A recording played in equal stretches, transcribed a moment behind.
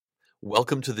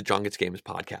Welcome to the John Gets Games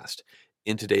podcast.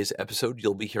 In today's episode,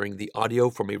 you'll be hearing the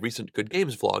audio from a recent Good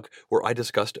Games vlog where I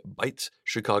discussed Bytes,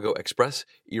 Chicago Express,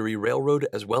 Erie Railroad,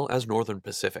 as well as Northern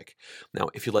Pacific. Now,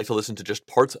 if you'd like to listen to just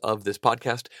parts of this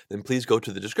podcast, then please go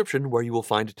to the description where you will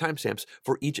find timestamps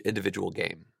for each individual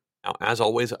game. Now, as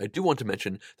always, I do want to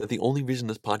mention that the only reason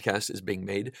this podcast is being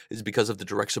made is because of the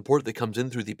direct support that comes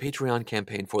in through the Patreon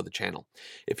campaign for the channel.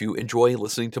 If you enjoy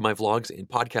listening to my vlogs in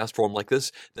podcast form like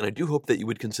this, then I do hope that you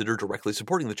would consider directly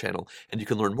supporting the channel, and you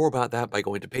can learn more about that by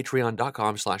going to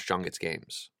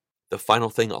patreon.com/JohnGetsGames. The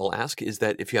final thing I'll ask is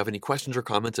that if you have any questions or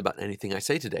comments about anything I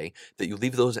say today, that you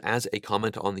leave those as a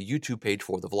comment on the YouTube page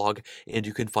for the vlog, and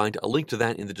you can find a link to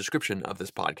that in the description of this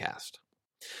podcast.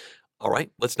 All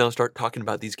right, let's now start talking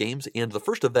about these games, and the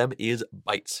first of them is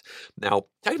Bytes. Now,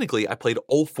 technically, I played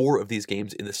all four of these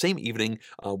games in the same evening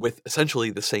with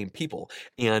essentially the same people,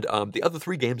 and the other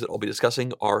three games that I'll be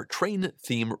discussing are train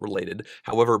theme related.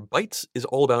 However, Bytes is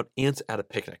all about ants at a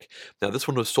picnic. Now, this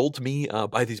one was sold to me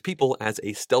by these people as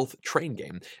a stealth train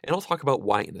game, and I'll talk about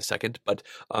why in a second, but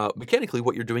mechanically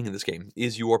what you're doing in this game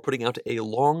is you are putting out a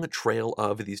long trail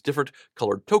of these different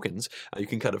colored tokens. You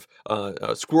can kind of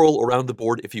scroll around the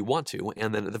board if you want to,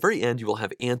 and then at the very end you will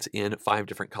have ants in 5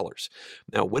 different colors.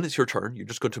 Now, when it's your turn, you're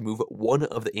just going to move one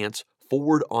of the ants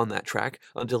forward on that track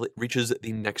until it reaches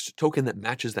the next token that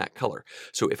matches that color.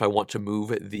 So if I want to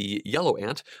move the yellow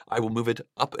ant, I will move it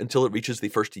up until it reaches the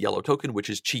first yellow token, which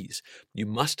is cheese. You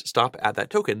must stop at that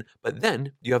token, but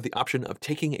then you have the option of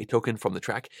taking a token from the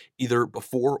track either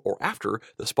before or after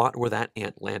the spot where that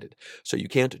ant landed. So you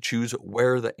can't choose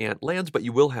where the ant lands, but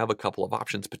you will have a couple of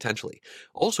options potentially.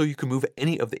 Also, you can move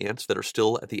any of the ants that are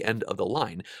still at the end of the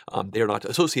line. They are not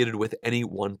associated with any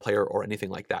one player or anything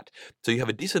like that. So you have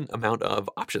a decent amount of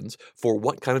options for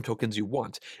what kind of tokens you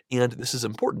want. And this is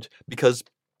important because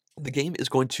the game is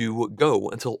going to go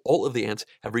until all of the ants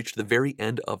have reached the very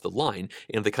end of the line,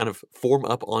 and they kind of form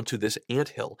up onto this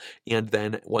anthill. And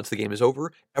then once the game is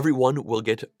over, everyone will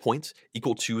get points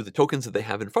equal to the tokens that they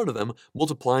have in front of them,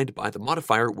 multiplied by the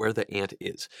modifier where the ant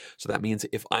is. So that means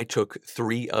if I took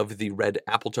 3 of the red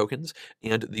apple tokens,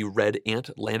 and the red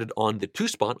ant landed on the 2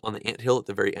 spot on the anthill at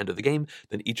the very end of the game,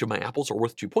 then each of my apples are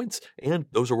worth 2 points, and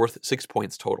those are worth 6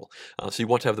 points total. So you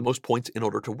want to have the most points in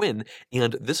order to win,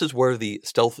 and this is where the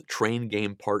stealth train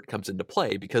game part comes into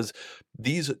play, because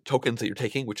these tokens that you're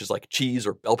taking, which is like cheese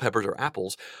or bell peppers or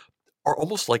apples, are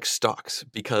almost like stocks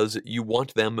because you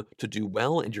want them to do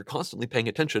well, and you're constantly paying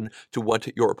attention to what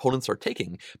your opponents are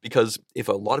taking, because if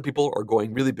a lot of people are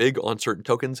going really big on certain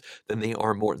tokens, then they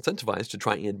are more incentivized to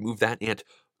try and move that ant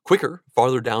quicker,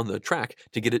 farther down the track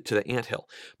to get it to the anthill.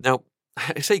 Now,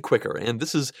 I say quicker, and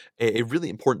this is a really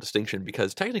important distinction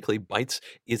because technically Bytes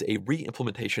is a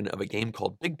re-implementation of a game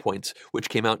called Big Points, which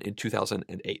came out in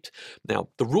 2008. Now,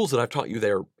 the rules that I've taught you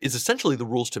there is essentially the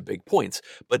rules to Big Points,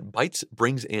 but Bytes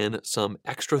brings in some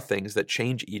extra things that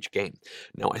change each game.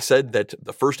 Now, I said that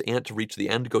the first ant to reach the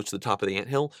end goes to the top of the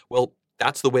anthill. Well,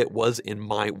 that's the way it was in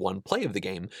my one play of the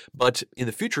game, but in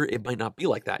the future, it might not be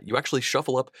like that. You actually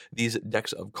shuffle up these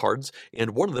decks of cards,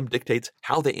 and one of them dictates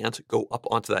how the ants go up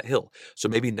onto that hill. So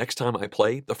maybe next time I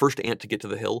play, the first ant to get to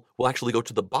the hill will actually go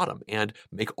to the bottom and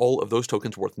make all of those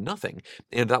tokens worth nothing,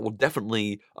 and that will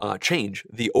definitely change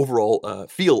the overall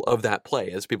feel of that play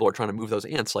as people are trying to move those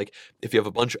ants. Like, if you have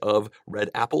a bunch of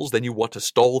red apples, then you want to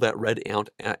stall that red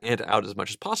ant out as much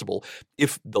as possible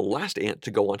if the last ant to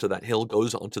go onto that hill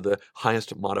goes onto the highest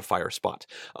modifier spot.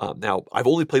 Now, I've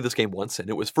only played this game once, and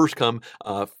it was first come,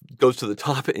 goes to the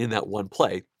top in that one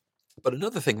play. But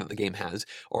another thing that the game has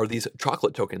are these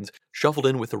chocolate tokens shuffled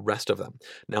in with the rest of them.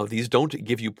 Now, these don't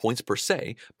give you points per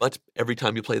se, but every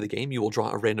time you play the game, you will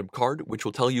draw a random card, which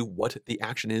will tell you what the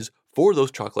action is for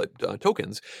those chocolate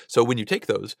tokens. So when you take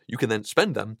those, you can then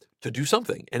spend them to do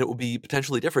something, and it will be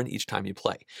potentially different each time you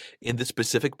play. In this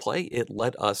specific play, it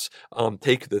let us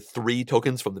take the 3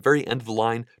 tokens from the very end of the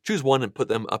line, choose one, and put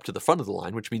them up to the front of the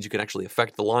line, which means you can actually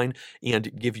affect the line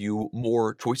and give you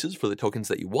more choices for the tokens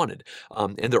that you wanted.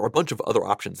 And there are a bunch of other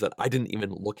options that I didn't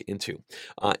even look into.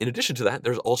 In addition to that,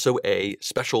 there's also a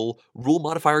special rule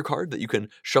modifier card that you can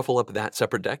shuffle up that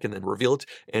separate deck and then reveal it,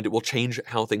 and it will change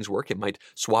how things work. It might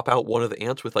swap out one of the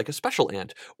ants with like a special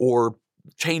ant, or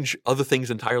change other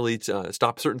things entirely to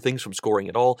stop certain things from scoring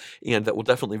at all, and that will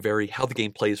definitely vary how the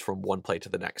game plays from one play to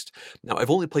the next. Now,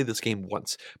 I've only played this game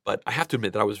once, but I have to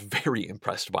admit that I was very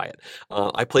impressed by it.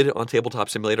 I played it on Tabletop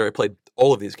Simulator. I played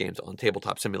all of these games on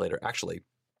Tabletop Simulator, actually.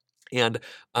 And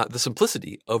the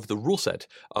simplicity of the rule set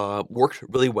worked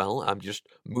really well. Just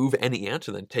move any ant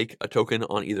and then take a token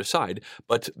on either side.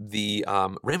 But the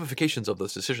ramifications of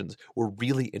those decisions were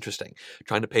really interesting.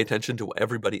 Trying to pay attention to what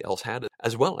everybody else had,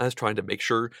 as well as trying to make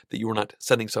sure that you were not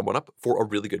setting someone up for a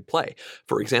really good play.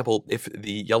 For example, if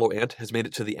the yellow ant has made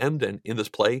it to the end and in this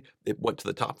play it went to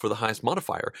the top for the highest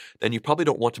modifier, then you probably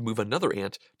don't want to move another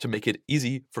ant to make it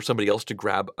easy for somebody else to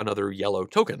grab another yellow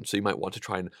token. So you might want to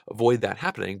try and avoid that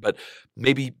happening. But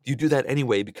maybe you do that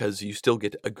anyway because you still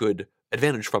get a good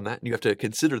advantage from that, and you have to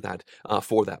consider that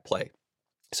for that play.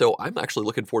 So I'm actually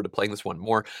looking forward to playing this one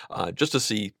more, just to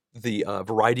see the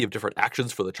variety of different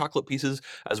actions for the chocolate pieces,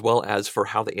 as well as for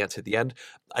how the ants hit the end.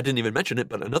 I didn't even mention it,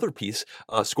 but another piece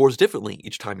scores differently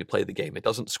each time you play the game. It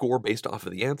doesn't score based off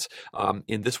of the ants.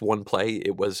 In this one play,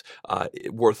 it was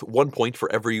worth 1 point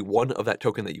for every one of that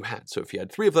token that you had. So if you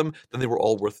had 3 of them, then they were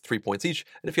all worth 3 points each.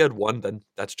 And if you had 1, then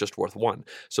that's just worth 1.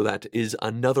 So that is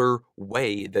another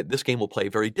way that this game will play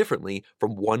very differently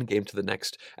from one game to the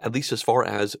next, at least as far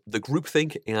as the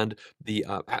groupthink and the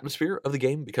atmosphere of the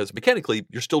game, because mechanically,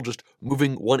 you're still just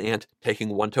moving one ant, taking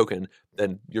 1 token,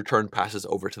 then your turn passes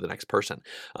over to the next person.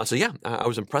 So yeah, I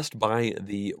was impressed by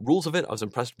the rules of it. I was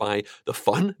impressed by the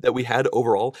fun that we had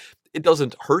overall. It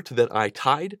doesn't hurt that I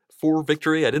tied for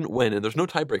victory. I didn't win, and there's no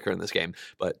tiebreaker in this game,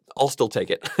 but I'll still take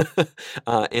it.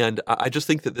 And I just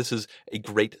think that this is a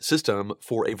great system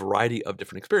for a variety of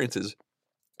different experiences.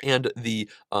 And the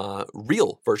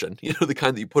real version, the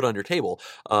kind that you put on your table,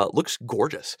 looks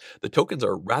gorgeous. The tokens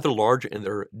are rather large and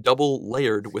they're double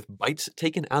layered with bytes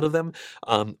taken out of them.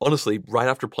 Honestly, right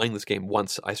after playing this game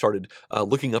once, I started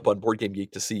looking up on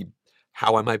BoardGameGeek to see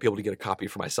how I might be able to get a copy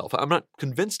for myself. I'm not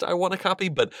convinced I want a copy,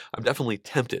 but I'm definitely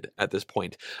tempted at this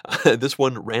point. This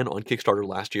one ran on Kickstarter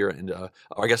last year, and or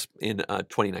I guess in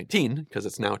 2019, because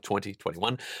it's now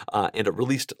 2021, and it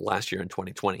released last year in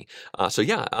 2020. So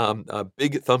yeah, a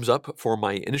big thumbs up for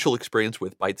my initial experience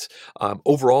with Bytes.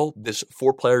 Overall, this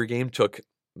 4-player game took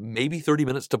maybe 30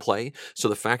 minutes to play. So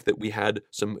the fact that we had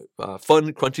some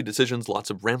fun, crunchy decisions, lots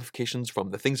of ramifications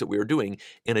from the things that we were doing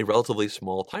in a relatively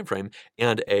small time frame,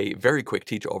 and a very quick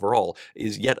teach overall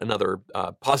is yet another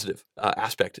positive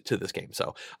aspect to this game.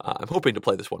 So I'm hoping to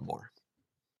play this one more.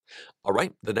 All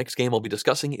right, the next game I'll be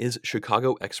discussing is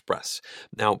Chicago Express.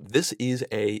 Now, this is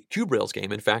a Cube Rails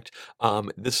game. In fact,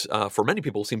 this, for many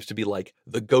people, seems to be like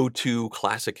the go-to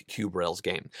classic Cube Rails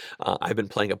game. I've been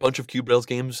playing a bunch of Cube Rails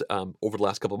games over the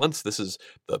last couple of months. This is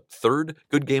the 3rd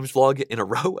Good Games vlog in a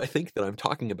row, I think, that I'm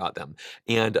talking about them.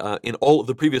 And in all of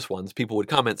the previous ones, people would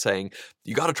comment saying,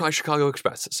 you got to try Chicago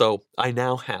Express. So I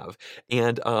now have.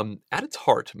 And at its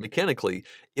heart, mechanically,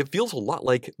 it feels a lot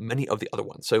like many of the other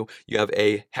ones. So you have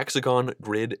a hexagon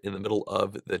grid in the middle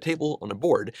of the table on a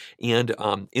board, and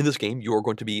in this game you are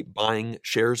going to be buying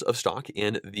shares of stock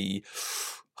in the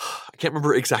I can't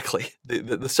remember exactly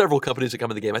the several companies that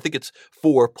come in the game. I think it's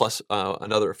 4 plus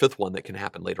another 5th one that can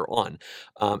happen later on.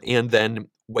 And then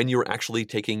when you're actually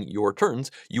taking your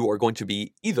turns, you are going to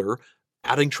be either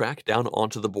adding track down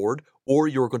onto the board, or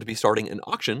you're going to be starting an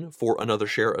auction for another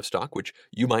share of stock, which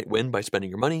you might win by spending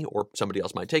your money, or somebody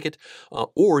else might take it,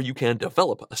 or you can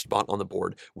develop a spot on the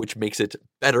board, which makes it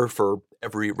better for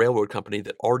every railroad company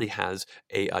that already has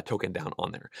a token down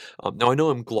on there. Now, I know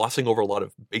I'm glossing over a lot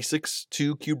of basics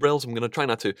to Cube Rails. I'm going to try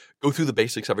not to go through the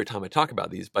basics every time I talk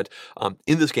about these, but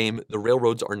in this game, the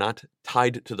railroads are not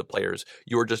tied to the players.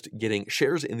 You are just getting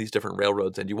shares in these different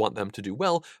railroads, and you want them to do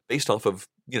well based off of,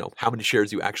 how many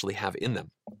shares you actually have in them.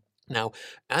 Now,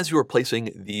 as you are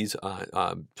placing these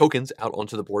tokens out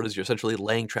onto the board, as you're essentially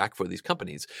laying track for these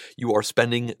companies, you are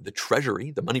spending the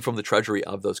treasury, the money from the treasury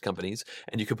of those companies,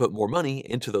 and you can put more money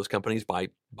into those companies by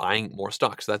buying more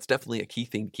stock. So that's definitely a key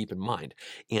thing to keep in mind.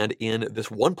 And in this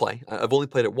one play, I've only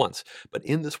played it once, but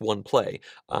in this one play,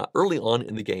 early on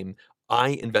in the game,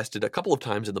 I invested a couple of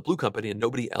times in the blue company and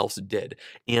nobody else did.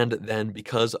 And then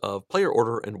because of player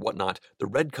order and whatnot, the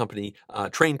red company,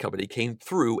 train company, came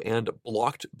through and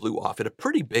blocked blue off in a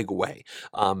pretty big way.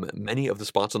 Many of the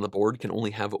spots on the board can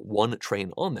only have 1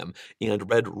 train on them,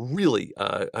 and red really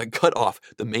cut off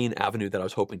the main avenue that I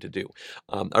was hoping to do.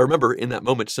 I remember in that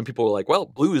moment, some people were like, well,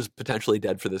 blue is potentially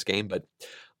dead for this game, but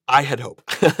I had hope.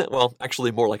 Well,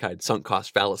 actually more like I had sunk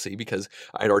cost fallacy, because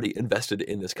I had already invested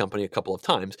in this company a couple of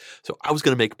times. So I was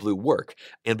going to make blue work.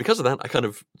 And because of that, I kind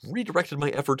of redirected my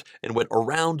effort and went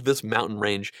around this mountain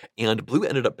range, and blue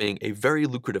ended up being a very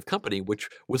lucrative company, which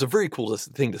was a very cool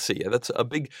thing to see. And that's a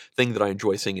big thing that I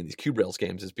enjoy seeing in these Cube Rails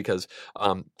games, is because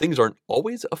things aren't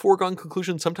always a foregone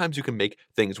conclusion. Sometimes you can make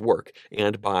things work.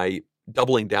 And by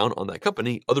doubling down on that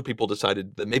company, other people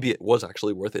decided that maybe it was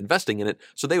actually worth investing in it,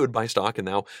 so they would buy stock, and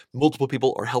now multiple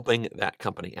people are helping that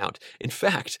company out. In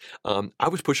fact, I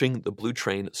was pushing the blue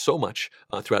train so much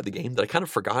throughout the game that I kind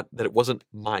of forgot that it wasn't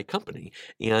my company.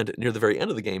 And near the very end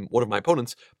of the game, one of my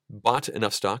opponents bought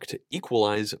enough stock to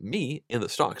equalize me in the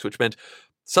stocks, which meant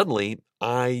suddenly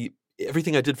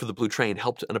everything I did for the blue train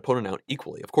helped an opponent out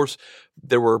equally. Of course,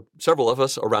 there were several of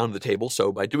us around the table,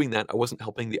 so by doing that, I wasn't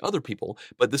helping the other people,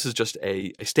 but this is just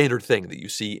a standard thing that you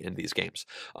see in these games.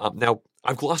 Now,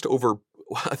 I've glossed over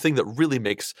a thing that really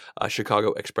makes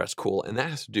Chicago Express cool, and that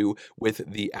has to do with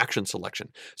the action selection.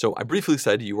 So I briefly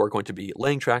said you are going to be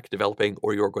laying track, developing,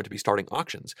 or you are going to be starting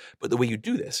auctions. But the way you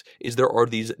do this is there are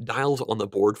these dials on the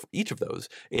board for each of those,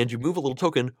 and you move a little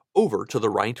token over to the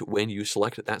right when you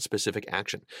select that specific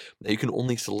action. Now you can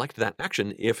only select that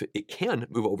action if it can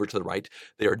move over to the right.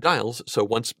 They are dials, so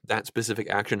once that specific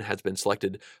action has been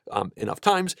selected enough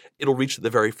times, it'll reach the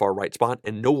very far right spot,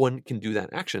 and no one can do that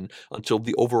action until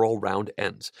the overall round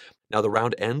ends. Now, the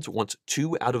round ends once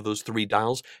 2 out of those 3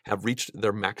 dials have reached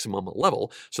their maximum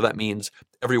level. So that means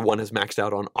everyone has maxed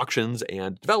out on auctions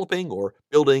and developing, or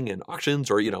building and auctions,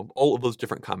 or, all of those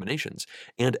different combinations.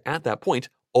 And at that point,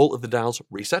 all of the dials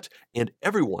reset, and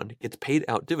everyone gets paid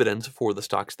out dividends for the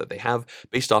stocks that they have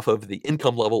based off of the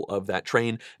income level of that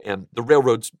train, and the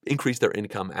railroads increase their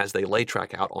income as they lay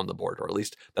track out on the board, or at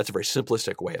least that's a very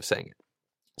simplistic way of saying it.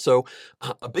 So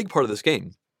a big part of this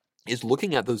game is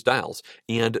looking at those dials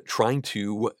and trying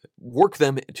to work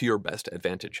them to your best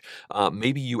advantage.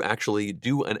 Maybe you actually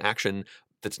do an action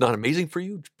that's not amazing for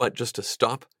you, but just to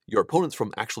stop your opponents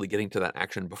from actually getting to that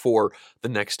action before the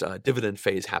next dividend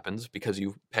phase happens, because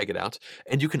you peg it out.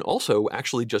 And you can also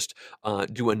actually just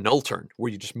do a null turn,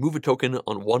 where you just move a token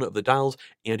on one of the dials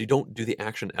and you don't do the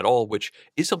action at all, which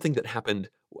is something that happened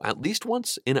at least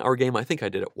once in our game. I think I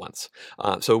did it once.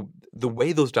 So the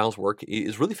way those dials work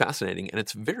is really fascinating, and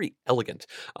it's very elegant.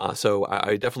 So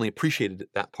I definitely appreciated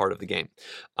that part of the game.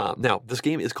 Now, this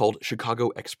game is called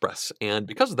Chicago Express, and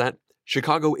because of that,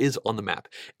 Chicago is on the map.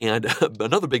 And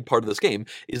another big part of this game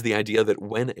is the idea that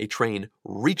when a train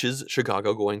reaches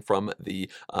Chicago going from the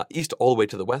east all the way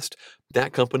to the west,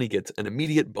 that company gets an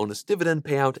immediate bonus dividend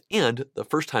payout. And the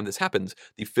first time this happens,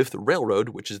 the 5th Railroad,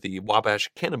 which is the Wabash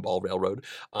Cannonball Railroad,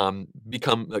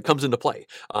 comes into play.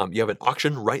 You have an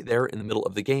auction right there in the middle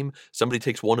of the game. Somebody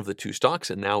takes one of the 2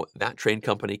 stocks, and now that train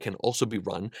company can also be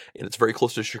run. And it's very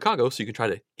close to Chicago, so you can try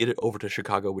to get it over to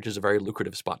Chicago, which is a very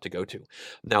lucrative spot to go to.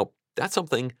 Now, that's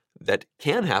something that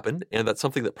can happen, and that's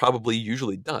something that probably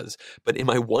usually does. But in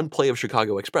my one play of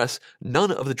Chicago Express,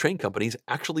 none of the train companies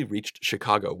actually reached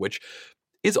Chicago, which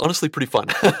is honestly pretty fun.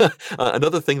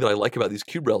 Another thing that I like about these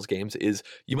Cube Rails games is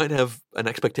you might have an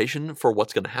expectation for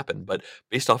what's going to happen, but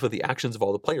based off of the actions of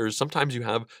all the players, sometimes you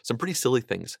have some pretty silly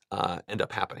things end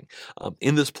up happening.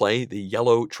 In this play, the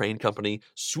yellow train company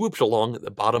swooped along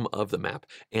the bottom of the map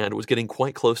and was getting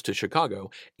quite close to Chicago,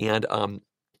 and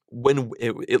when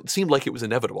it seemed like it was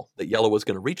inevitable that yellow was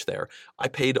going to reach there, I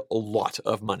paid a lot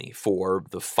of money for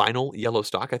the final yellow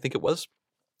stock, I think it was.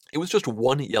 It was just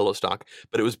 1 yellow stock,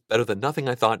 but it was better than nothing,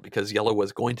 I thought, because yellow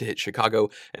was going to hit Chicago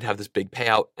and have this big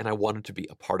payout, and I wanted to be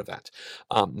a part of that.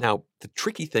 Now, the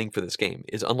tricky thing for this game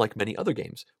is, unlike many other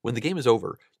games, when the game is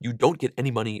over, you don't get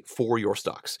any money for your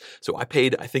stocks. So I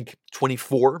paid, I think,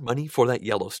 24 money for that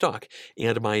yellow stock,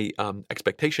 and my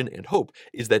expectation and hope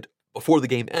is that before the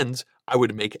game ends, I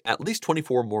would make at least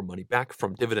 24 more money back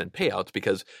from dividend payouts,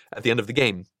 because at the end of the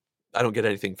game, I don't get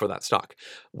anything for that stock.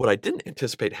 What I didn't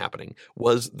anticipate happening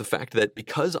was the fact that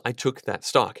because I took that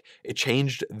stock, it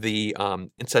changed the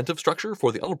incentive structure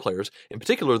for the other players, in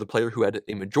particular the player who had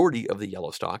a majority of the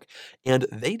yellow stock, and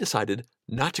they decided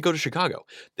not to go to Chicago.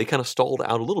 They kind of stalled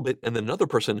out a little bit, and then another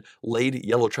person laid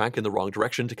yellow track in the wrong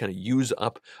direction to kind of use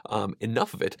up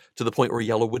enough of it to the point where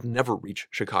yellow would never reach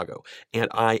Chicago. And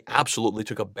I absolutely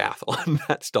took a bath on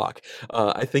that stock.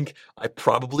 I think I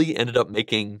probably ended up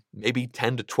making maybe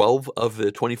 10 to 12 of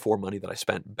the 24 money that I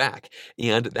spent back.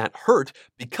 And that hurt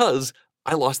because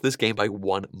I lost this game by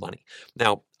 1 money.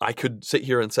 Now, I could sit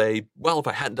here and say, well, if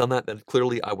I hadn't done that, then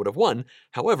clearly I would have won.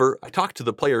 However, I talked to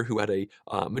the player who had a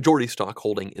majority stock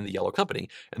holding in the yellow company,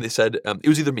 and they said it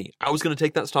was either me. I was going to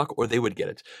take that stock, or they would get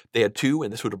it. They had 2,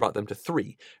 and this would have brought them to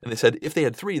 3. And they said if they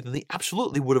had 3, then they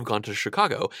absolutely would have gone to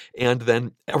Chicago, and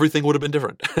then everything would have been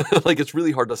different. Like, it's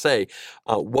really hard to say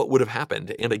what would have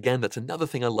happened. And again, that's another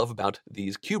thing I love about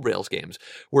these Cube Rails games,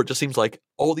 where it just seems like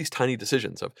all these tiny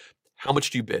decisions of how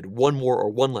much do you bid, 1 more or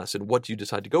 1 less, and what do you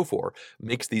decide to go for,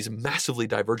 makes these massively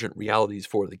divergent realities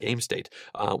for the game state,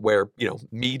 where,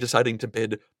 me deciding to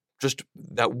bid just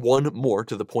that one more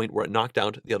to the point where it knocked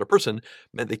out the other person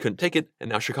meant they couldn't take it, and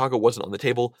now Chicago wasn't on the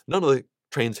table. None of the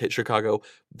trains hit Chicago.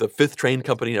 The fifth train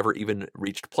company never even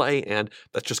reached play, and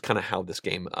that's just kind of how this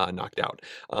game knocked out.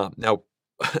 Now,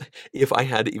 if I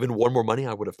had even one more money,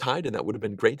 I would have tied, and that would have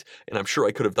been great. And I'm sure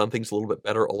I could have done things a little bit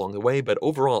better along the way. But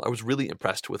overall, I was really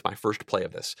impressed with my first play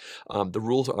of this. The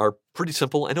rules are pretty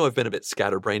simple. I know I've been a bit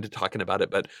scatterbrained talking about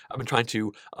it, but I've been trying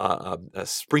to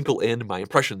sprinkle in my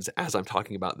impressions as I'm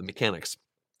talking about the mechanics.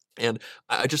 And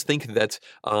I just think that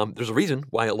there's a reason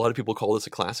why a lot of people call this a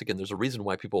classic, and there's a reason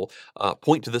why people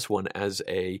point to this one as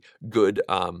a good,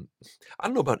 I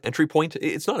don't know about entry point.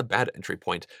 It's not a bad entry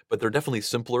point, but there are definitely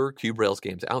simpler Cube Rails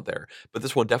games out there. But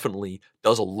this one definitely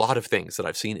does a lot of things that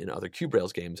I've seen in other Cube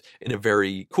Rails games in a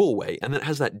very cool way. And then it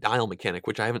has that dial mechanic,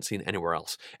 which I haven't seen anywhere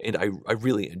else. And I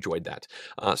really enjoyed that.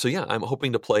 So yeah, I'm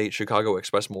hoping to play Chicago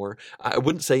Express more. I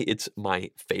wouldn't say it's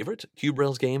my favorite Cube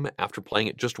Rails game after playing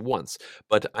it just once,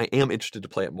 but I am interested to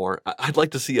play it more. I'd like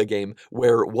to see a game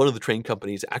where one of the train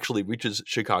companies actually reaches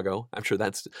Chicago. I'm sure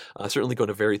that's certainly going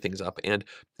to vary things up, and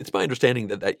it's my understanding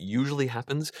that that usually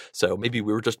happens, so maybe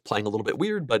we were just playing a little bit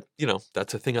weird, but, you know,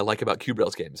 that's a thing I like about Cube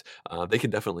Rails games. They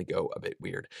can definitely go a bit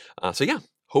weird. So yeah,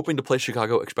 hoping to play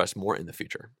Chicago Express more in the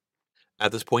future.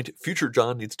 At this point, future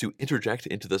John needs to interject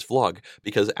into this vlog,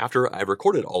 because after I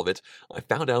recorded all of it, I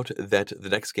found out that the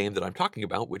next game that I'm talking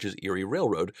about, which is Erie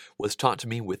Railroad, was taught to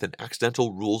me with an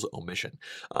accidental rules omission.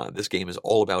 This game is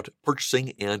all about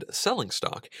purchasing and selling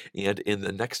stock, and in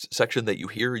the next section that you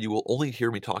hear, you will only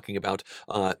hear me talking about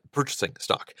purchasing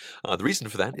stock. The reason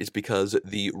for that is because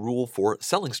the rule for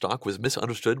selling stock was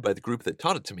misunderstood by the group that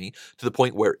taught it to me, to the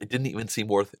point where it didn't even seem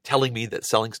worth telling me that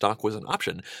selling stock was an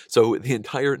option. So the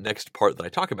entire next part that I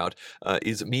talk about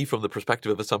is me from the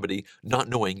perspective of somebody not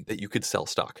knowing that you could sell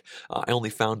stock. I only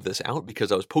found this out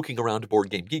because I was poking around Board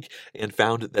Game Geek and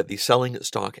found that the selling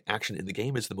stock action in the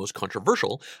game is the most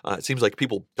controversial. It seems like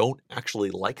people don't actually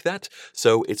like that,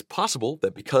 so it's possible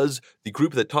that because the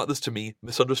group that taught this to me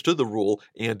misunderstood the rule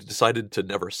and decided to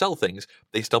never sell things,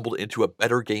 they stumbled into a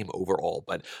better game overall.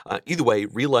 But either way,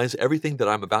 realize everything that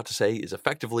I'm about to say is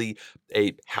effectively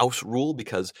a house rule,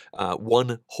 because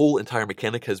one whole entire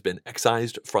mechanic has been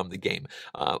excised from the game.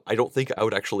 I don't think I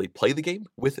would actually play the game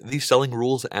with these selling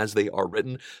rules as they are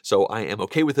written, so I am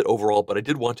okay with it overall, but I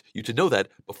did want you to know that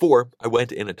before I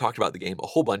went in and talked about the game a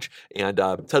whole bunch and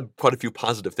said quite a few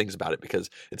positive things about it, because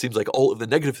it seems like all of the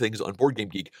negative things on Board Game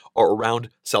Geek are around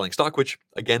selling stock, which,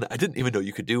 again, I didn't even know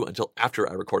you could do until after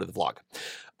I recorded the vlog.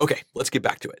 Okay, let's get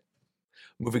back to it.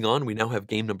 Moving on, we now have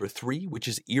game number 3, which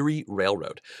is Erie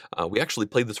Railroad. We actually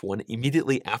played this one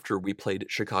immediately after we played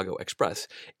Chicago Express,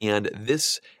 and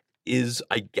this is,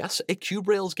 I guess, a Cube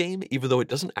Rails game, even though it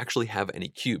doesn't actually have any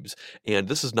cubes. And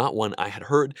this is not one I had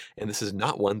heard, and this is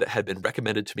not one that had been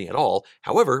recommended to me at all.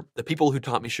 However, the people who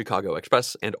taught me Chicago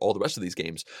Express and all the rest of these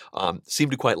games seemed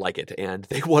to quite like it, and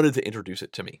they wanted to introduce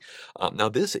it to me. Now,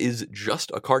 this is just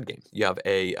a card game. You have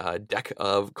a deck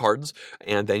of cards,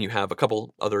 and then you have a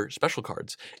couple other special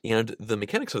cards. And the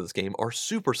mechanics of this game are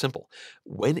super simple.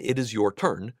 When it is your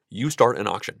turn, you start an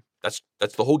auction. That's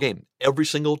the whole game. Every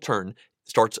single turn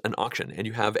starts an auction, and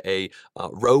you have a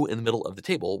row in the middle of the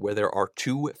table where there are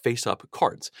 2 face-up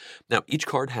cards. Now, each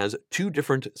card has 2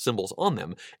 different symbols on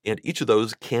them, and each of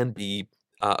those can be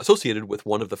associated with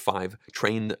one of the 5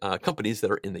 train companies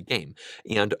that are in the game.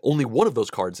 And only one of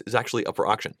those cards is actually up for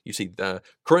auction. You see the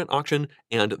current auction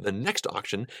and the next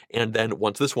auction, and then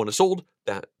once this one is sold,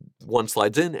 that one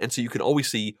slides in, and so you can always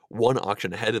see one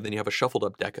auction ahead, and then you have a shuffled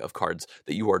up deck of cards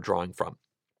that you are drawing from.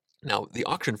 Now, the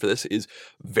auction for this is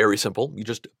very simple. You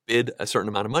just bid a certain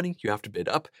amount of money. You have to bid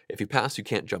up. If you pass, you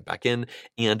can't jump back in.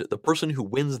 And the person who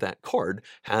wins that card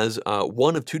has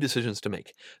one of 2 decisions to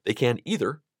make. They can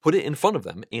either put it in front of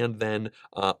them and then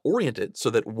orient it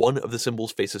so that one of the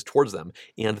symbols faces towards them,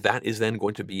 and that is then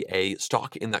going to be a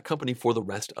stock in that company for the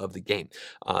rest of the game.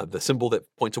 The symbol that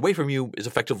points away from you is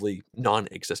effectively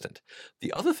non-existent.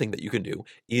 The other thing that you can do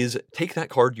is take that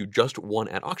card you just won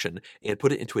at auction and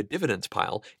put it into a dividends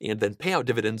pile, and then pay out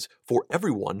dividends for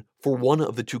everyone for one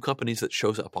of the 2 companies that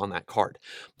shows up on that card.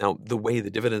 Now, the way the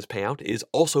dividends pay out is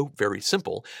also very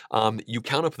simple. You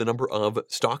count up the number of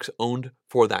stocks owned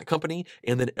for that company,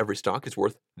 and then every stock is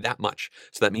worth that much.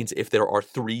 So that means if there are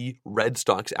 3 red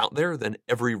stocks out there, then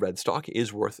every red stock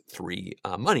is worth 3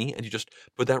 money, and you just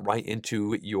put that right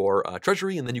into your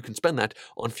treasury, and then you can spend that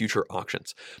on future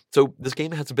auctions. So this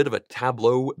game has a bit of a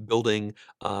tableau building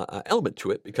element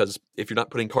to it, because if you're not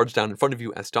putting cards down in front of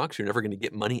you as stocks, you're never going to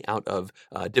get money out of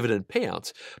dividend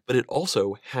payouts, but it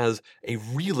also has a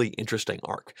really interesting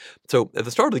arc. So at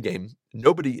the start of the game,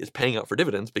 nobody is paying out for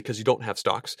dividends because you don't have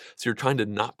stocks. So you're trying to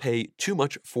not pay too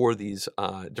much for these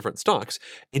different stocks.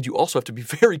 And you also have to be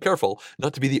very careful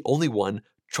not to be the only one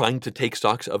trying to take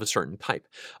stocks of a certain type.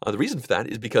 The reason for that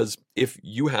is because if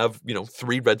you have,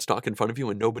 3 red stock in front of you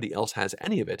and nobody else has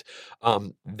any of it,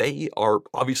 they are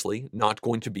obviously not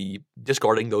going to be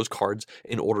discarding those cards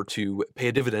in order to pay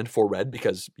a dividend for red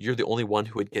because you're the only one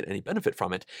who would get any benefit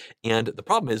from it. And the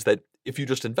problem is that if you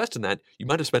just invest in that, you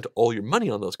might have spent all your money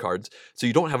on those cards, so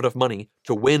you don't have enough money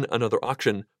to win another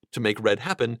auction to make red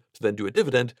happen, to then do a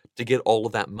dividend to get all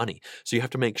of that money. So you have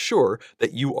to make sure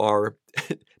that you are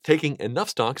taking enough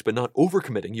stocks, but not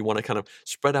overcommitting. You want to kind of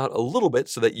spread out a little bit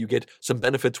so that you get some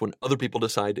benefits when other people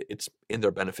decide it's in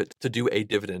their benefit to do a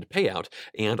dividend payout.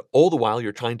 And all the while,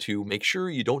 you're trying to make sure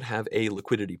you don't have a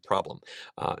liquidity problem.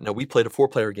 Now, we played a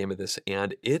 4-player game of this,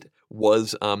 and it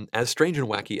was as strange and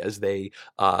wacky as they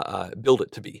build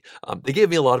it to be. They gave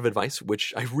me a lot of advice,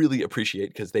 which I really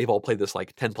appreciate because they've all played this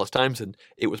like 10 plus times, and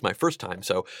it was my first time.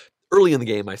 So early in the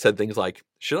game, I said things like,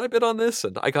 should I bid on this?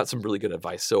 And I got some really good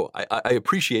advice. So I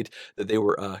appreciate that they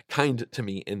were kind to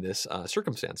me in this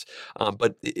circumstance.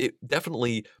 But it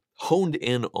definitely honed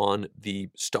in on the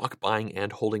stock buying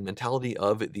and holding mentality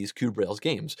of these Cube Rails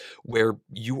games, where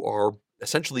you are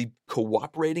essentially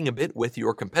cooperating a bit with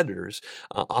your competitors,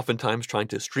 oftentimes trying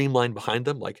to streamline behind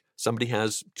them. Like somebody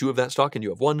has 2 of that stock and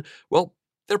you have 1. Well,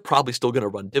 they're probably still going to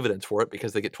run dividends for it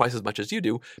because they get twice as much as you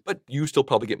do, but you still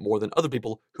probably get more than other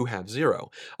people who have 0.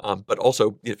 But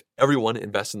also, if everyone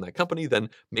invests in that company, then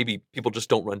maybe people just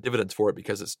don't run dividends for it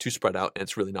because it's too spread out and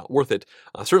it's really not worth it.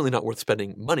 Certainly not worth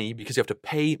spending money because you have to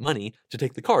pay money to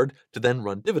take the card to then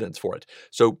run dividends for it.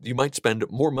 So you might spend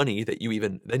more money than you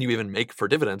even make for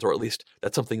dividends, or at least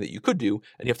that's something that you could do,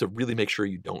 and you have to really make sure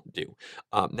you don't do.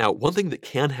 Now, one thing that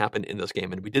can happen in this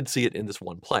game, and we did see it in this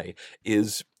one play,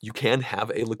 is you can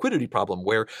have a liquidity problem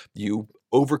where you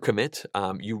overcommit,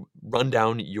 you run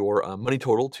down your money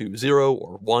total to 0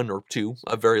 or 1 or 2,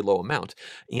 a very low amount,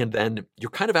 and then you're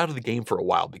kind of out of the game for a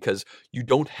while because you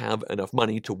don't have enough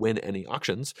money to win any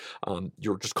auctions.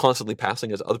 You're just constantly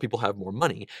passing as other people have more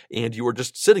money, and you are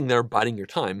just sitting there biding your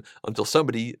time until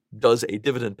somebody does a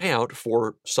dividend payout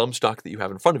for some stock that you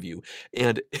have in front of you,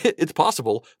 and it's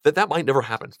possible that that might never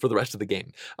happen for the rest of the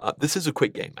game. This is a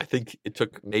quick game. I think it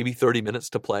took maybe 30 minutes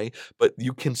to play, but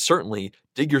you can certainly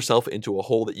dig yourself into a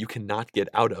hole that you cannot get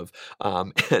out of.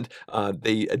 And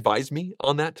they advised me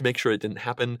on that to make sure it didn't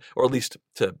happen, or at least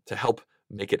to help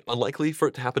make it unlikely for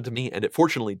it to happen to me, and it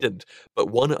fortunately didn't. But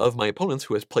one of my opponents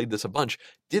who has played this a bunch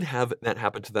did have that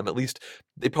happen to them. At least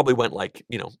they probably went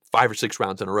 5 or 6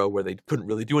 rounds in a row where they couldn't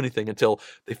really do anything until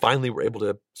they finally were able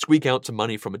to squeak out some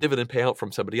money from a dividend payout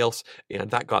from somebody else, and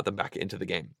that got them back into the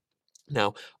game.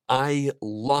 Now, I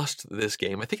lost this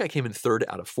game. I think I came in 3rd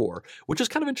out of 4, which is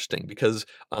kind of interesting because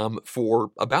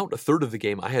for about a third of the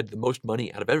game, I had the most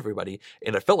money out of everybody,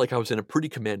 and I felt like I was in a pretty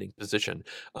commanding position.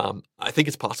 I think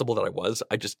it's possible that I was.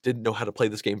 I just didn't know how to play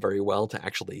this game very well to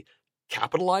actually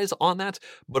capitalize on that,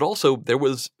 but also there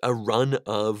was a run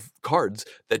of cards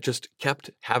that just kept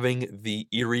having the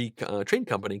Erie Train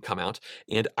Company come out,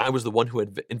 and I was the one who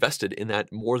had invested in that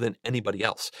more than anybody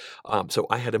else. So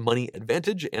I had a money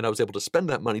advantage, and I was able to spend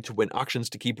that money to win auctions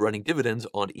to keep running dividends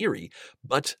on Erie,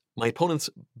 but my opponents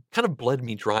kind of bled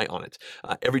me dry on it.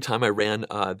 Every time I ran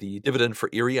the dividend for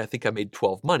Erie, I think I made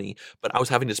 12 money, but I was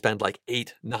having to spend like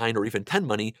 8, 9, or even 10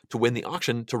 money to win the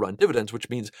auction to run dividends, which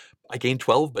means I gained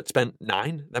 12 but spent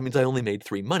 9. That means I only made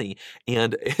 3 money.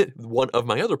 And one of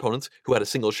my other opponents who had a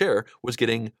single share was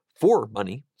getting 4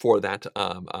 money for that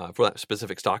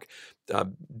specific stock.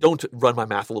 Don't run my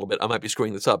math a little bit. I might be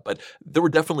screwing this up, but there were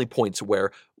definitely points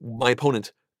where my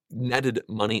opponent netted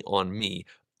money on me,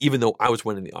 even though I was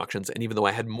winning the auctions and even though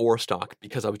I had more stock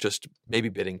because I was just maybe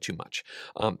bidding too much.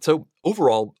 So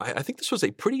overall, I think this was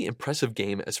a pretty impressive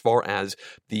game as far as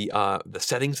the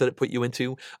settings that it put you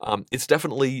into. It's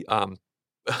definitely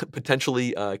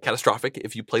potentially catastrophic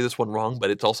if you play this one wrong, but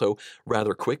it's also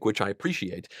rather quick, which I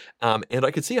appreciate. And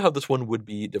I could see how this one would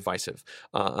be divisive.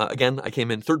 Again, I came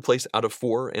in 3rd place out of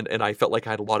 4, and I felt like I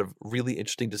had a lot of really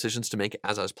interesting decisions to make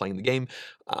as I was playing the game.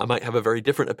 I might have a very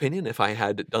different opinion if I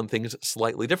had done things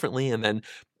slightly differently and then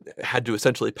had to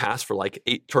essentially pass for like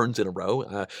 8 turns in a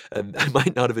row. And I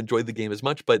might not have enjoyed the game as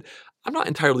much, but I'm not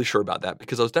entirely sure about that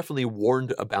because I was definitely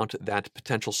warned about that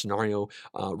potential scenario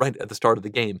right at the start of the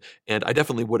game, and I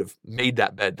definitely would have made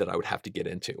that bet that I would have to get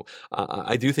into.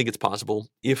 I do think it's possible,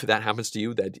 if that happens to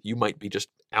you, that you might be just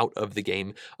out of the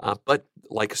game, but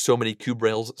like so many Cube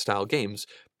Rails style games,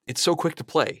 it's so quick to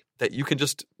play that you can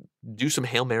just do some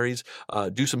Hail Marys,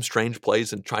 do some strange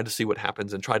plays and try to see what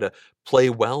happens and try to play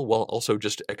well while also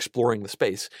just exploring the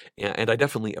space. And I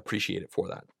definitely appreciate it for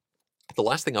that. The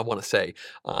last thing I want to say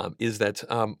is that,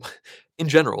 in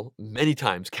general, many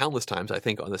times, countless times, I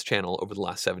think on this channel over the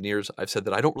last 7 years, I've said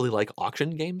that I don't really like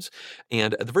auction games.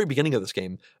 And at the very beginning of this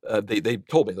game, they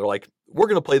told me, they're like, we're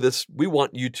going to play this. We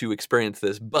want you to experience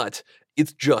this, but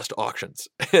it's just auctions.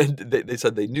 And they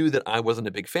said they knew that I wasn't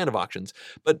a big fan of auctions,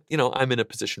 but I'm in a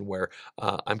position where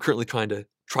I'm currently trying to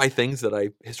try things that I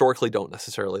historically don't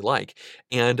necessarily like.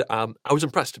 And I was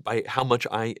impressed by how much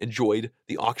I enjoyed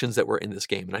the auctions that were in this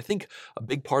game. And I think a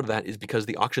big part of that is because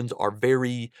the auctions are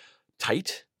very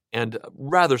tight and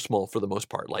rather small for the most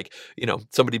part. Like,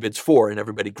 somebody bids 4 and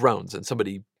everybody groans, and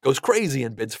somebody goes crazy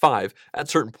and bids 5 at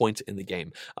certain points in the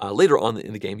game. Later on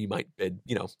in the game, you might bid,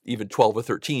 even 12 or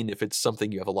 13 if it's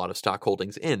something you have a lot of stock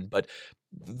holdings in, but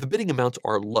the bidding amounts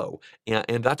are low,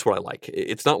 and that's what I like.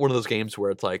 It's not one of those games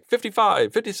where it's like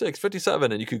 55, 56,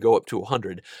 57, and you could go up to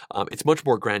 100. It's much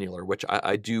more granular, which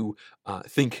I do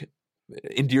think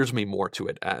endears me more to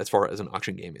it as far as an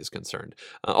auction game is concerned.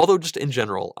 Although just in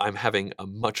general, I'm having a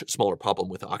much smaller problem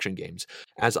with auction games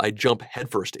as I jump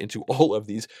headfirst into all of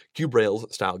these Cube Rails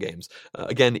style games.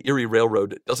 Again, Erie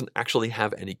Railroad doesn't actually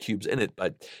have any cubes in it,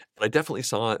 but I definitely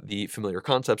saw the familiar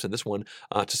concepts in this one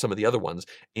to some of the other ones.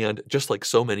 And just like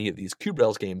so many of these Cube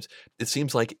Rails games, it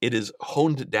seems like it is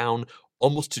honed down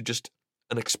almost to just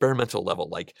an experimental level.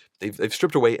 Like they've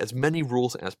stripped away as many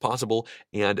rules as possible,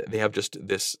 and they have just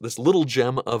this little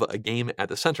gem of a game at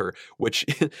the center, which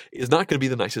is not going to be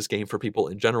the nicest game for people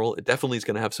in general. It definitely is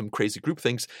going to have some crazy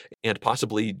groupthink and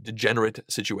possibly degenerate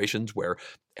situations where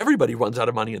everybody runs out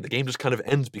of money and the game just kind of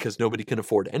ends because nobody can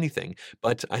afford anything.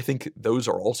 But I think those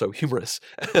are also humorous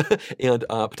and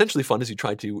potentially fun as you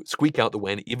try to squeak out the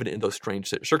win even in those strange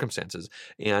circumstances.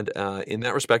 And in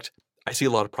that respect, I see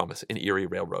a lot of promise in Erie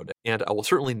Railroad, and I will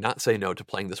certainly not say no to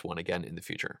playing this one again in the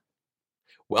future.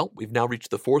 Well, we've now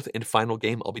reached the fourth and final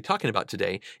game I'll be talking about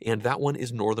today, and that one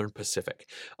is Northern Pacific.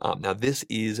 Now, this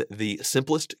is the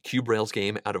simplest Cube Rails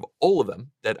game out of all of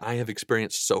them that I have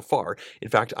experienced so far. In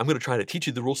fact, I'm going to try to teach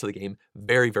you the rules of the game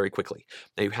very, very quickly.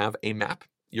 Now, you have a map.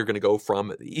 You're going to go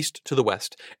from the east to the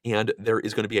west, and there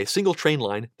is going to be a single train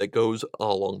line that goes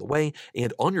along the way,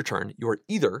 and on your turn, you are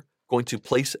either going to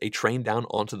place a train down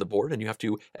onto the board, and you have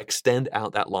to extend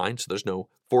out that line so there's no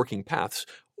forking paths,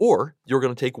 or you're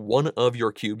going to take one of your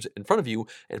cubes in front of you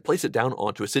and place it down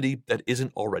onto a city that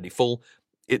isn't already full.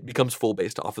 It becomes full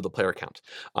based off of the player count.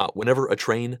 Whenever a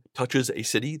train touches a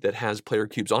city that has player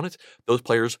cubes on it, those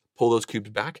players pull those cubes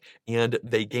back, and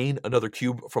they gain another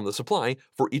cube from the supply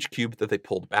for each cube that they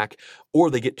pulled back, or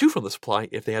they get 2 from the supply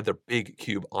if they have their big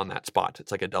cube on that spot.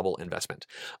 It's like a double investment.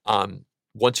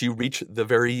 Once you reach the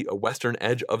very western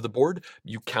edge of the board,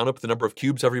 you count up the number of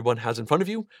cubes everyone has in front of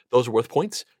you. Those are worth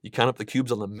points. You count up the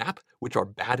cubes on the map, which are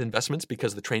bad investments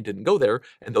because the train didn't go there,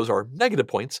 and those are negative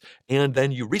points. And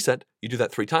then you reset. You do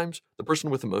that 3 times. The person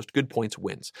with the most good points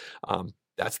wins.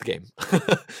 That's the game.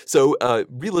 So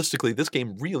realistically, this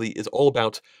game really is all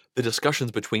about the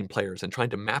discussions between players and trying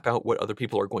to map out what other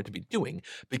people are going to be doing,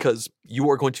 because you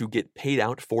are going to get paid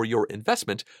out for your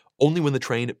investment only when the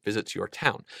train visits your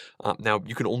town. Now,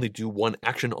 you can only do one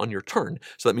action on your turn.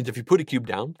 So that means if you put a cube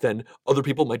down, then other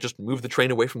people might just move the train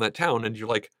away from that town, and you're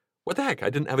like, what the heck? I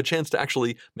didn't have a chance to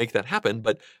actually make that happen,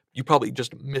 but you probably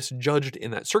just misjudged in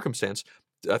that circumstance,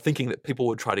 thinking that people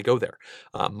would try to go there.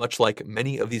 Much like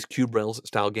many of these Cube Rails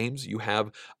style games, you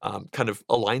have kind of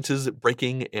alliances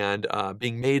breaking and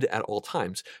being made at all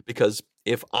times, because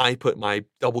if I put my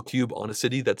double cube on a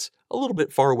city that's a little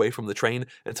bit far away from the train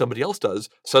and somebody else does,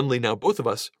 suddenly now both of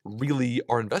us really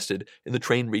are invested in the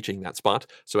train reaching that spot.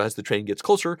 So as the train gets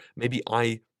closer, maybe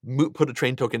I put a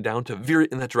train token down to veer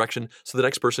it in that direction so the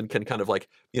next person can kind of like,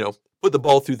 put the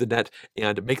ball through the net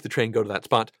and make the train go to that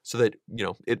spot so that,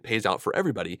 it pays out for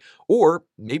everybody. Or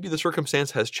maybe the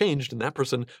circumstance has changed and that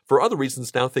person, for other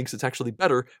reasons, now thinks it's actually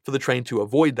better for the train to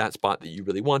avoid that spot that you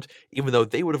really want, even though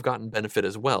they would have gotten benefit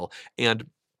as well. And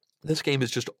this game is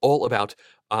just all about,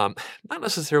 not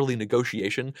necessarily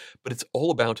negotiation, but it's all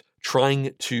about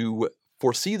trying to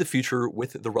foresee the future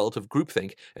with the relative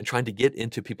groupthink and trying to get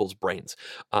into people's brains.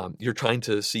 You're trying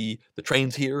to see the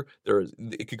trains here.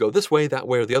 It could go this way, that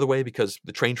way, or the other way because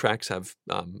the train tracks have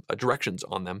directions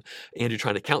on them. And you're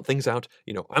trying to count things out.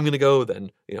 I'm going to go, then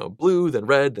blue, then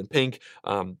red, then pink.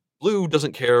 blue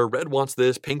doesn't care, red wants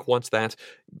this, pink wants that.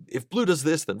 If blue does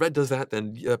this, then red does that,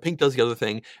 then pink does the other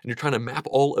thing. And you're trying to map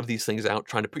all of these things out,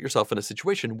 trying to put yourself in a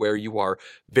situation where you are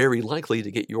very likely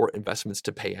to get your investments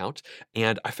to pay out.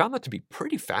 And I found that to be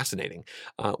pretty fascinating.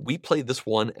 We played this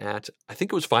one at, I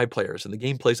think it was 5 players, and the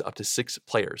game plays up to 6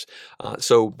 players.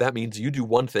 So that means you do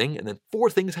one thing, and then 4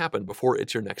 things happen before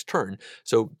it's your next turn.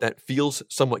 So that feels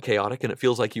somewhat chaotic, and it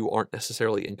feels like you aren't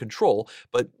necessarily in control,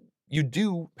 but you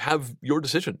do have your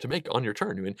decision to make on your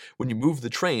turn. I mean, when you move the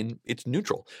train, it's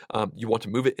neutral. You want to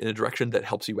move it in a direction that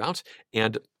helps you out,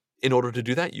 and in order to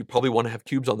do that, you probably want to have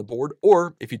cubes on the board,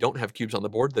 or if you don't have cubes on the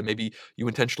board, then maybe you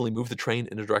intentionally move the train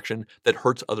in a direction that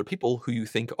hurts other people who you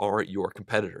think are your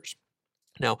competitors.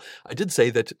 Now, I did say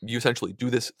that you essentially do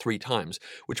this 3 times,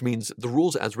 which means the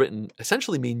rules as written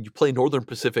essentially mean you play Northern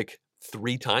Pacific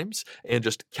 3 times and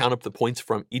just count up the points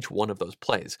from each one of those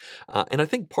plays. And I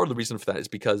think part of the reason for that is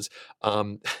because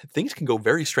things can go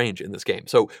very strange in this game.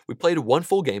 So we played 1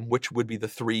 full game, which would be the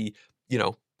 3,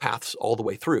 paths all the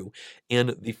way through.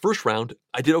 In the first round,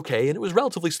 I did okay, and it was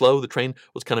relatively slow. The train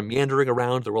was kind of meandering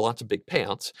around. There were lots of big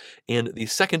payouts. And the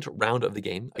second round of the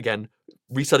game, again,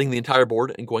 resetting the entire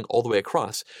board and going all the way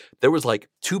across, there was like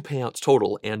 2 payouts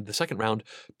total, and the second round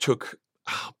took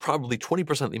probably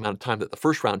 20% of the amount of time that the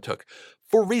first round took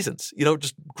for reasons,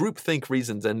 just groupthink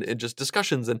reasons and just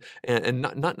discussions and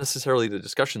not necessarily the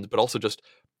discussions, but also just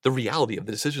the reality of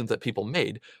the decisions that people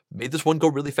made this one go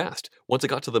really fast. Once it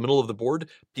got to the middle of the board,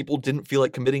 people didn't feel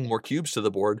like committing more cubes to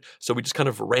the board, so we just kind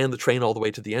of ran the train all the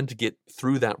way to the end to get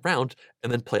through that round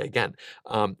and then play again.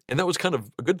 And that was kind of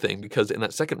a good thing, because in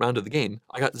that second round of the game,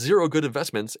 I got 0 good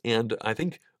investments, and I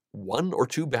think 1 or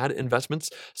 2 bad investments,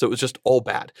 so it was just all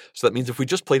bad. So that means if we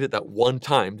just played it that one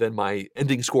time, then my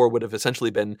ending score would have essentially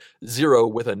been 0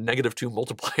 with a -2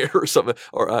 multiplier or something,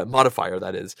 or a modifier,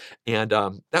 that is. And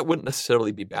that wouldn't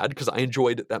necessarily be bad, because I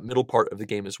enjoyed that middle part of the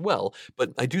game as well.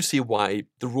 But I do see why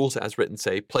the rules as written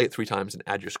say play it 3 times and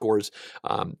add your scores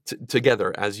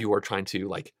together as you are trying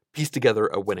to piece together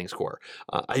a winning score.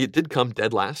 I did come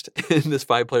dead last in this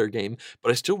 5-player game, but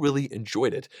I still really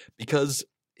enjoyed it, because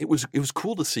it was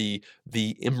cool to see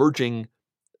the emerging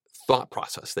thought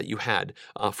process that you had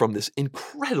from this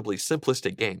incredibly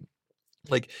simplistic game.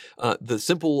 The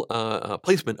simple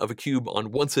placement of a cube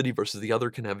on one city versus the other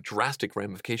can have drastic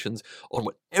ramifications on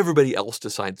what everybody else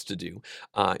decides to do.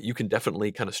 You can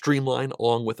definitely kind of streamline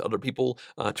along with other people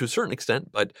to a certain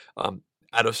extent, but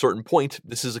at a certain point,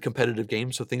 this is a competitive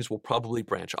game, so things will probably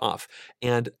branch off.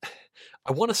 And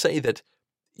I want to say that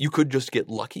you could just get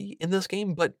lucky in this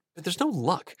game, but there's no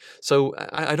luck. So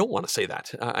I don't want to say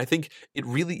that. I think it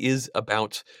really is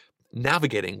about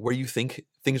navigating where you think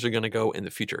things are going to go in the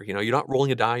future. You're not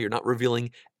rolling a die, you're not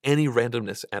revealing any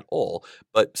randomness at all,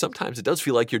 but sometimes it does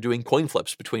feel like you're doing coin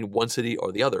flips between one city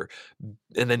or the other,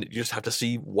 and then you just have to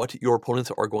see what your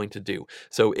opponents are going to do.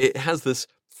 So it has this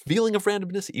feeling of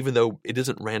randomness, even though it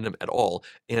isn't random at all,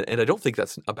 and I don't think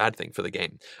that's a bad thing for the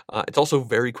game. It's also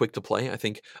very quick to play. I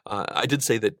think I did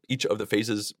say that each of the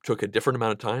phases took a different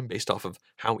amount of time based off of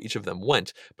how each of them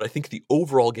went, but I think the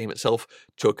overall game itself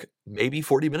took maybe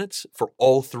 40 minutes for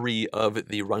all 3 of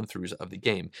the run-throughs of the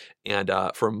game. And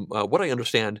from what I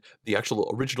understand, the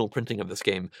actual original printing of this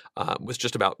game was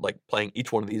just about playing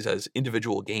each one of these as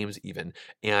individual games even,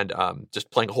 and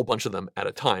just playing a whole bunch of them at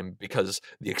a time, because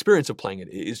the experience of playing it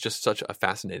is just such a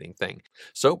fascinating thing.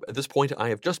 So at this point, I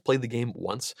have just played the game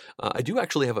once. I do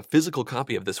actually have a physical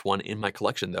copy of this one in my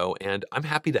collection though, and I'm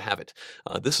happy to have it.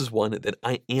 This is one that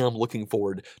I am looking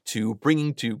forward to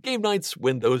bringing to game nights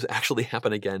when those actually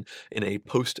happen again in a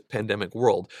post-pandemic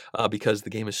world, because the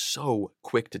game is so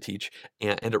quick to teach,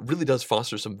 and it really does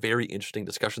foster some very interesting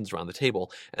discussions around the table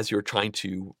as you're trying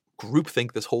to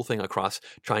groupthink this whole thing across,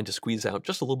 trying to squeeze out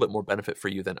just a little bit more benefit for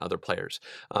you than other players.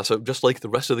 So just like the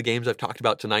rest of the games I've talked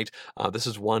about tonight, this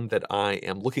is one that I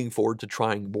am looking forward to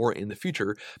trying more in the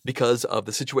future, because of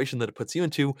the situation that it puts you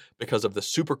into, because of the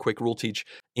super quick rule teach,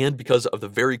 and because of the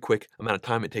very quick amount of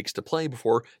time it takes to play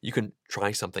before you can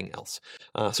try something else.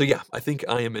 So yeah, I think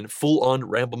I am in full-on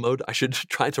ramble mode. I should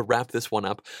try to wrap this one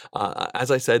up. As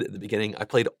I said at the beginning, I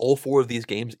played all 4 of these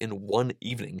games in one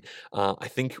evening. I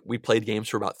think we played games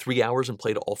for about 3 hours and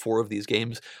played all 4 of these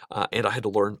games, and I had to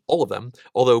learn all of them,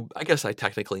 although I guess I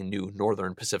technically knew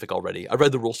Northern Pacific already. I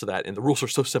read the rules to that, and the rules are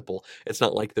so simple, it's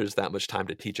not like there's that much time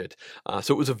to teach it.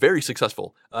 So it was a very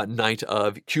successful night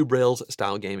of Cube Rails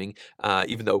style gaming,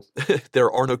 even though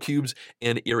there are no cubes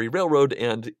in Erie Railroad,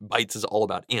 and Bytes is all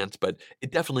about ants, but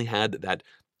it definitely had that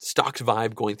Stocks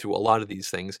vibe going through a lot of these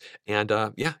things. And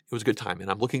yeah, it was a good time. And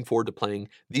I'm looking forward to playing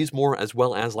these more, as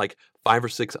well as like 5 or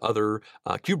 6 other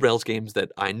Cube Rails games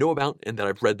that I know about and that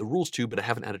I've read the rules to, but I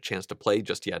haven't had a chance to play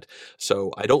just yet.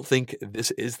 So I don't think this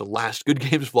is the last Good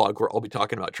Games vlog where I'll be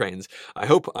talking about trains. I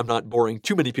hope I'm not boring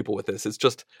too many people with this. It's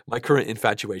just my current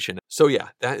infatuation. So yeah,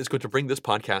 that is going to bring this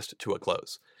podcast to a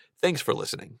close. Thanks for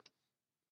listening.